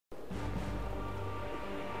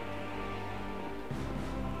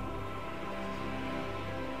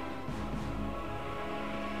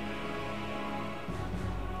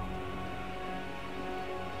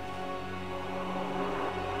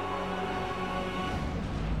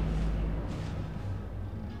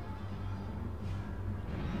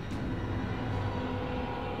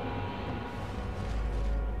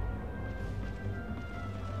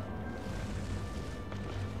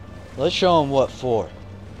Let's show him what for.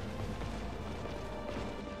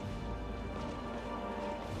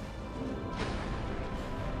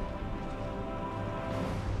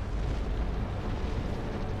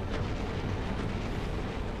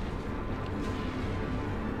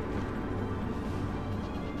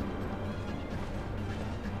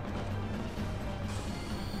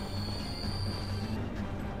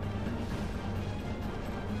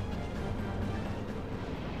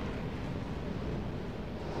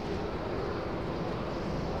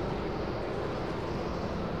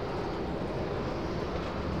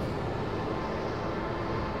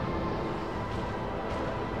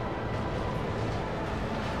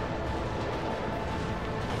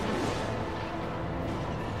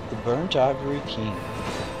 Burnt Ivory King.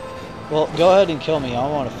 Well, go ahead and kill me. I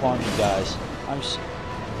want to farm you guys.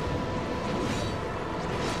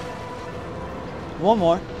 One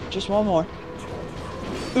more. Just one more.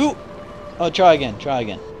 Ooh! Oh, try again. Try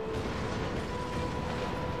again.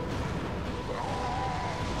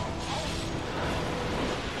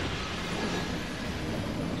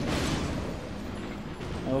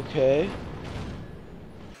 Okay.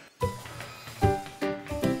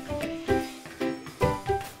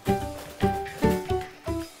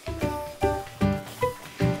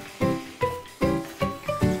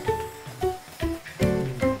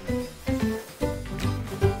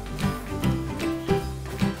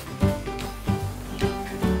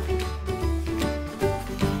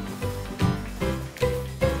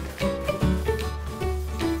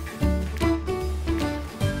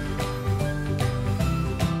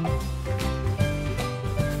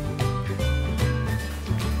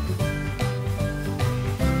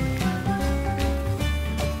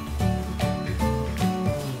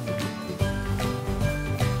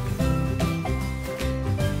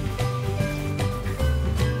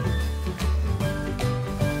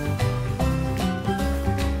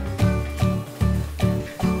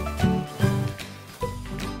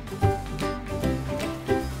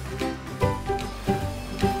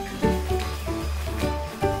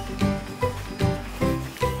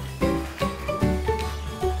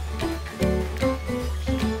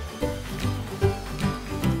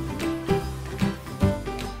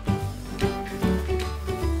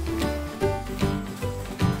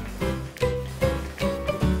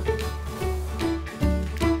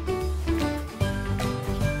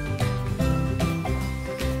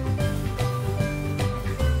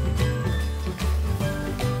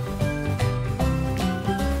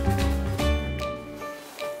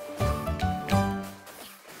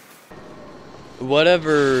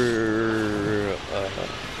 Whatever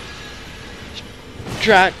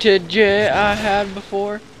strategy I had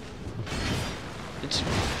before, it's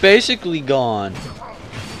basically gone.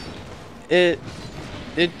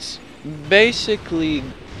 It's basically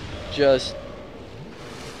just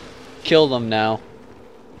kill them now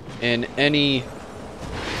in any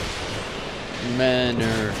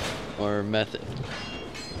manner or method.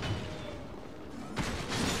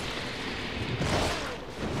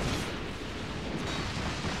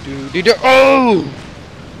 Oh!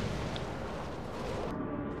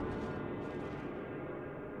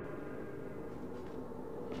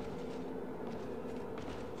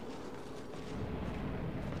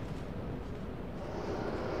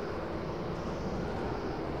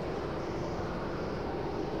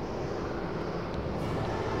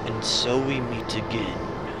 And so we meet again,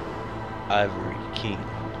 Ivory King.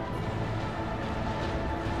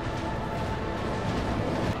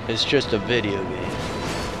 It's just a video game.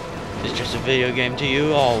 It's just a video game to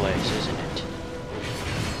you always, isn't it?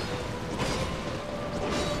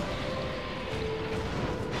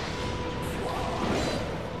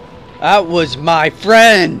 That was my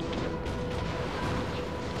friend!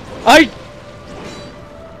 I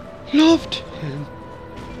loved him.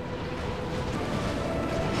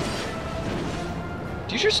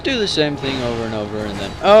 Do you just do the same thing over and over and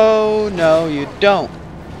then, oh no, you don't.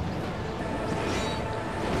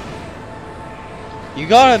 You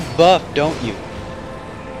got a buff, don't you?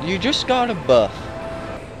 You just got a buff.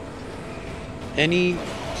 Any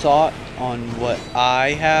thought on what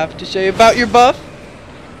I have to say about your buff?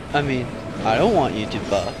 I mean, I don't want you to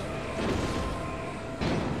buff.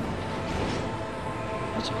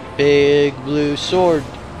 That's a big blue sword.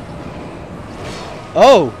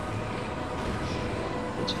 Oh!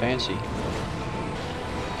 It's fancy.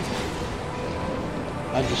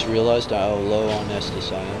 I just realized how low on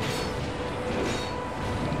Estus I am.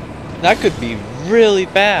 That could be really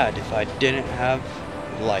bad if I didn't have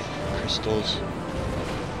life crystals.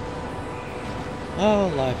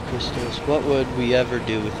 Oh, life crystals. What would we ever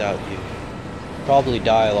do without you? Probably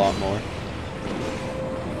die a lot more.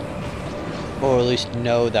 Or at least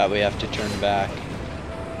know that we have to turn back.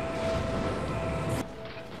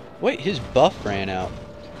 Wait, his buff ran out.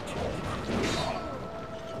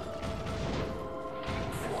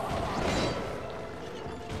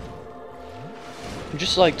 I'd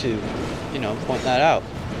just like to, you know, point that out.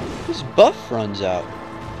 His buff runs out.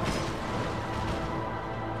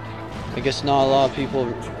 I guess not a lot of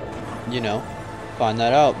people, you know, find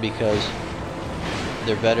that out because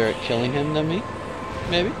they're better at killing him than me,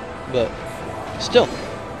 maybe, but still.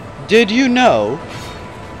 Did you know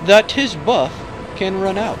that his buff can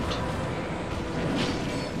run out?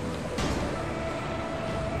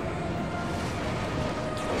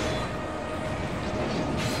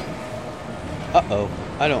 Uh-oh,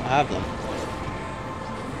 I don't have them.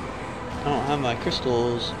 I don't have my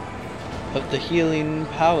crystals of the healing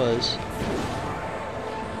powers.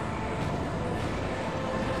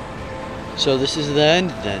 So this is the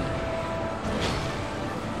end then.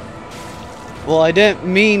 Well, I didn't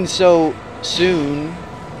mean so soon.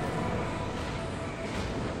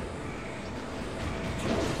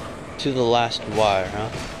 To the last wire, huh?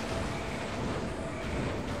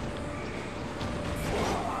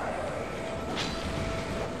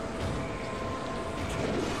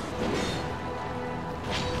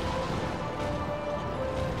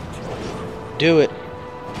 Do it.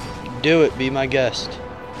 Do it, be my guest.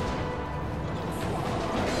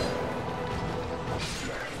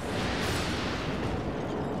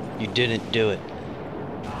 You didn't do it.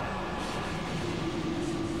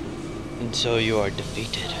 And so you are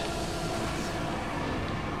defeated.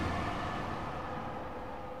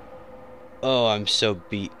 Oh, I'm so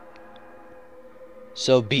beat.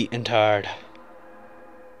 So beat and tired.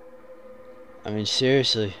 I mean,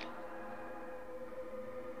 seriously.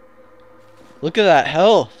 Look at that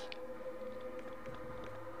health.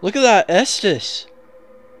 Look at that Estus.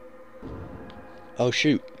 Oh,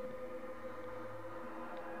 shoot.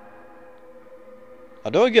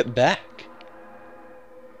 How do I get back?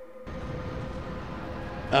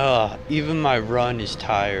 Even my run is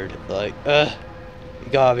tired. Like,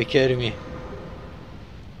 you gotta be kidding me.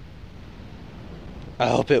 I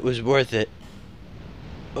hope it was worth it.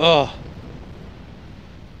 Oh.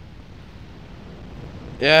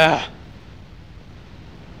 Yeah.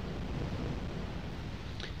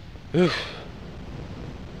 Oof.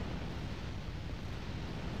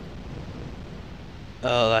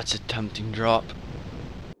 Oh, that's a tempting drop.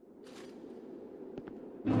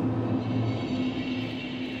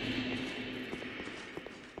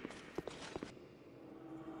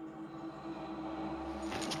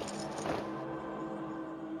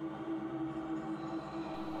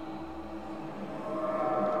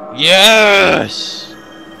 Yes!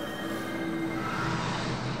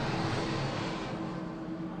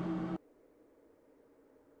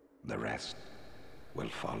 The rest will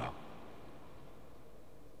follow.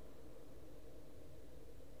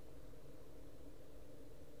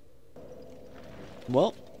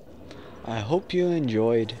 Well, I hope you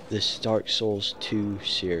enjoyed this Dark Souls 2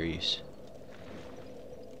 series.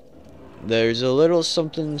 There's a little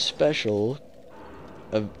something special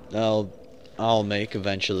I'll make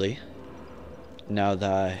eventually. Now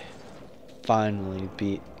that I finally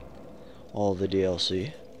beat all the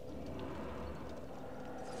DLC.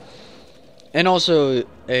 And also,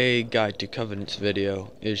 a Guide to Covenants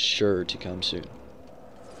video is sure to come soon.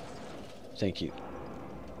 Thank you.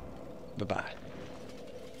 Bye-bye.